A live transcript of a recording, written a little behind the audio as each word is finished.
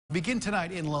Begin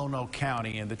tonight in Lonoke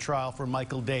County in the trial for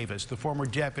Michael Davis, the former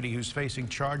deputy who's facing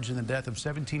charges in the death of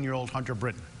 17-year-old Hunter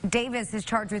Brittain. Davis is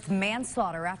charged with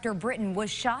manslaughter after Brittain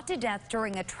was shot to death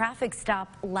during a traffic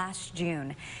stop last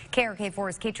June.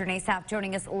 KARK4's Katrin Asaph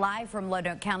joining us live from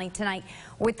Lonoke County tonight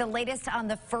with the latest on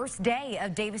the first day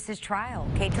of Davis's trial.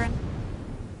 Katrin?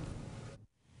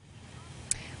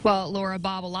 Well, Laura,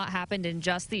 Bob, a lot happened in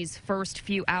just these first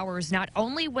few hours. Not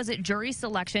only was it jury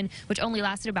selection, which only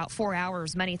lasted about 4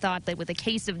 hours. Many thought that with a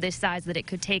case of this size that it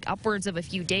could take upwards of a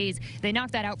few days. They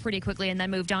knocked that out pretty quickly and then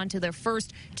moved on to their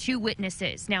first two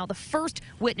witnesses. Now, the first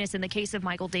witness in the case of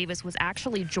Michael Davis was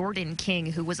actually Jordan King,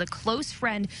 who was a close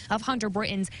friend of Hunter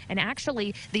Brittain's and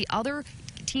actually the other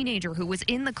teenager who was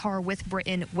in the car with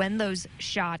Brittain when that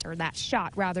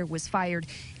shot was fired,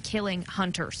 killing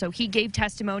Hunter. So he gave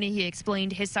testimony. He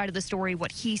explained his side of the story,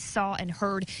 what he saw and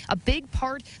heard. A big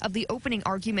part of the opening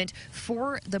argument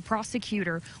for the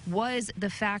prosecutor was the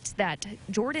fact that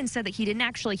Jordan said that he didn't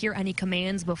actually hear any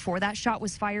commands before that shot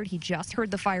was fired. He just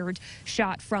heard the fired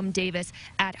shot from Davis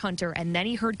at Hunter, and then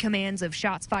he heard commands of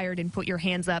shots fired and put your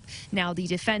hands up. Now, the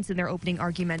defense in their opening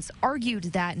arguments argued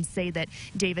that and say that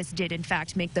Davis did, in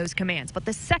fact, make those commands. But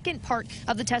the second part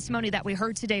of the testimony that we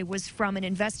heard today was from an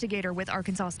investigator with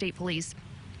Arkansas State Police,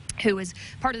 who is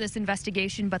part of this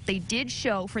investigation, but they did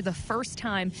show for the first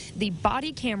time the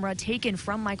body camera taken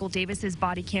from Michael Davis's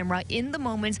body camera in the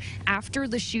moments after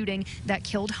the shooting that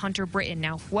killed Hunter Brittain.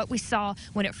 Now, what we saw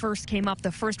when it first came up,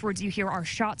 the first words you hear are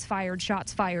shots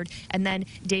fired, and then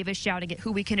Davis shouting at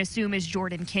who we can assume is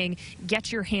Jordan King,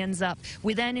 get your hands up.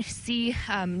 We then see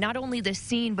not only the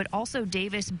scene, but also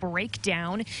Davis break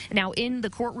down. Now, in the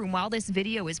courtroom, while this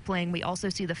video is playing, we also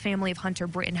see the family of Hunter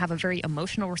Brittain have a very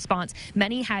emotional response.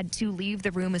 Many had to leave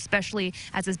the room, especially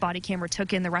as his body camera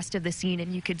took in the rest of the scene,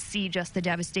 and you could see just the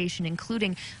devastation,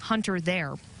 including Hunter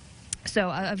there. So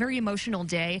a very emotional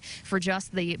day for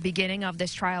just the beginning of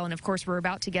this trial. And of course, we're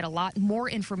about to get a lot more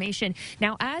information.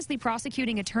 Now, as the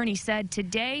prosecuting attorney said,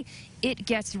 today it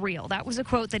gets real. That was a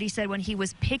quote that he said when he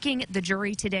was picking the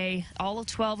jury today. All of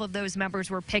 12 of those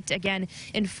members were picked again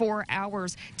in 4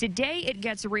 hours. Today it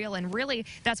gets real. And really,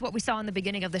 that's what we saw in the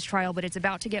beginning of this trial, but it's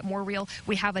about to get more real.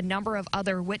 We have a number of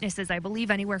other witnesses. I believe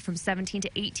anywhere from 17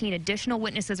 to 18 additional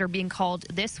witnesses are being called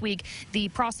this week. The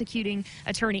prosecuting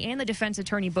attorney and the defense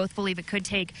attorney both believe it could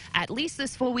take at least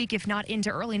this full week, if not into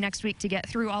early next week, to get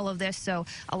through all of this. So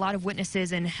a lot of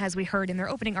witnesses, and as we heard in their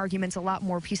opening arguments, a lot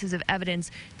more pieces of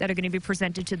evidence that are going to be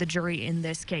presented to the jury in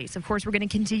this case. Of course, we're going to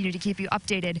continue to keep you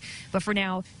updated, but for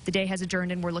now, the day has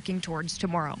adjourned and we're looking towards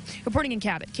tomorrow. Reporting in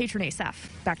Cabot, Katrin Asaph,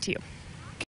 back to you.